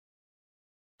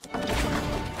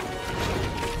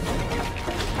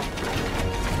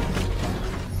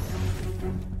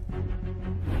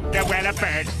well a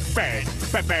bird,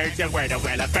 bird's a word,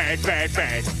 well a bird,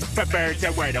 bird's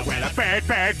a word, well a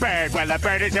bird, well a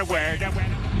bird is a word,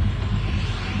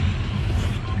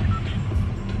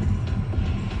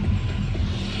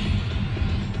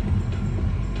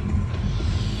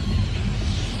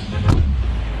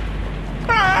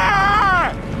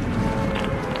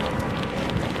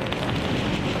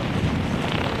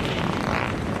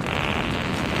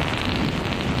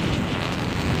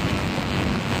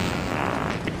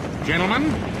 Gentlemen,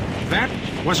 that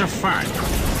was a fart.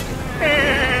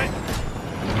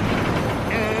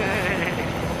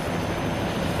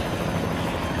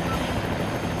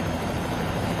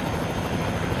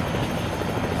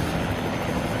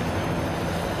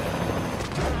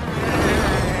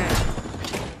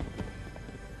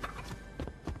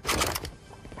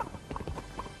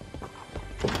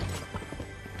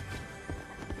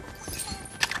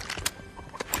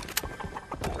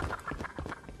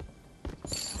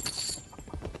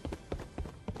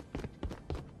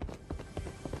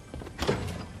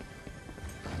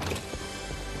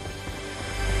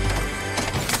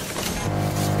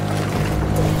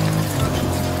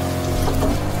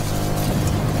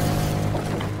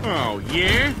 Oh,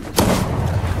 yeah?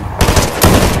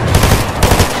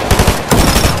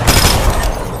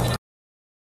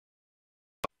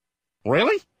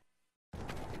 Really?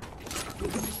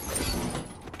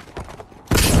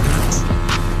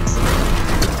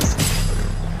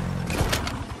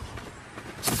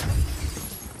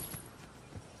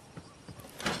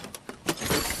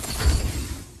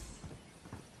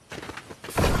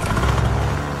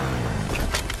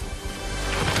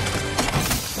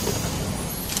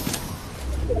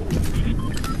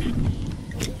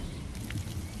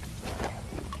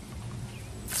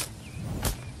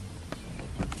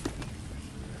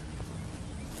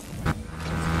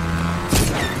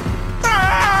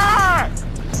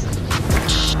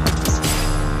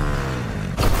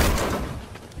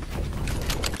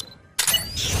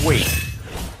 Sweet.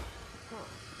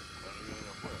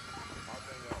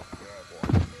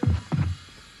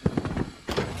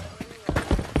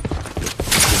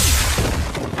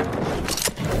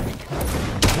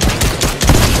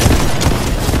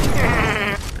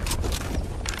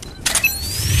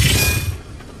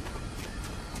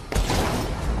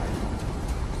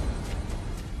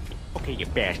 Okay, you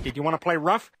bastard, you want to play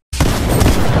rough?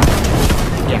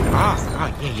 Yeah,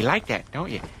 oh, yeah, you like that, don't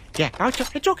you? Yeah, oh,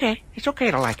 it's okay. It's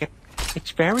okay to like it.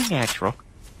 It's very natural.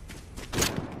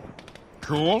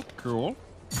 Cool, cool.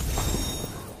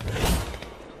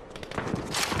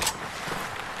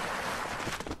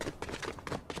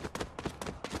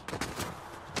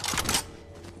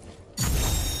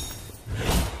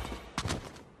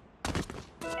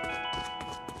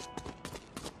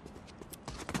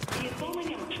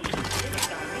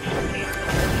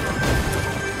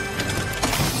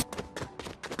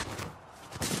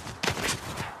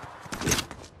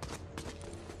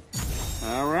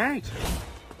 All right.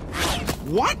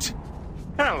 What?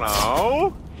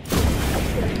 Hello?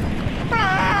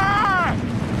 Ah!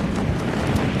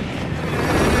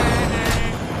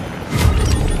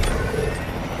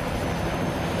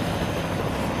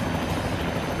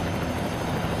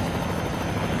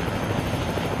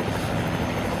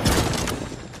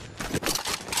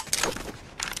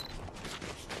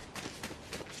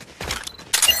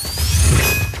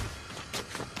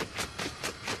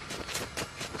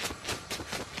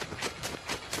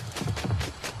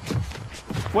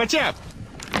 What's up?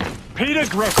 Peter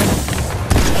Griffin.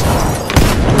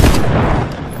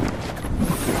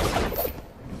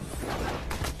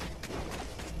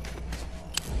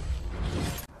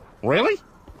 Really?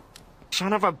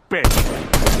 Son of a bitch.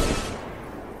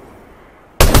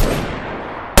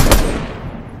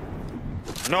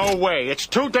 No way, it's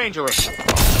too dangerous.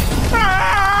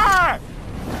 Ah!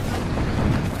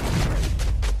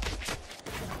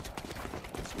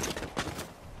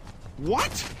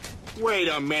 What? Wait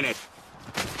a minute.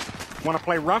 Want to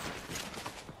play rough?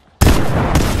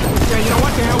 Yeah, you know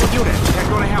what? The hell we'll do that. Yeah,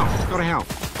 go to hell. Go to hell.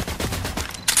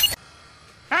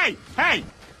 Hey! Hey!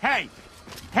 Hey!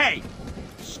 Hey!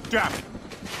 Stop it!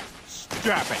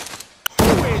 Stop it!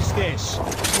 Who is this? You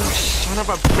son of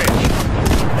a bitch!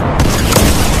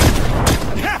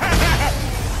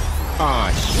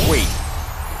 Oh, sweet.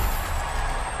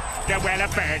 The well a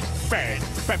bird's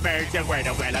a word,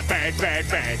 well a bird,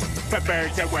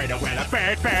 bird's a word, well a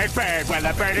bird, well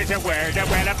a bird is a word,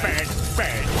 well a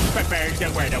bird's a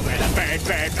word, well a bird,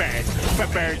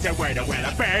 bird's a word, well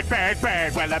a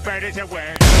bird, well a bird is a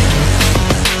word.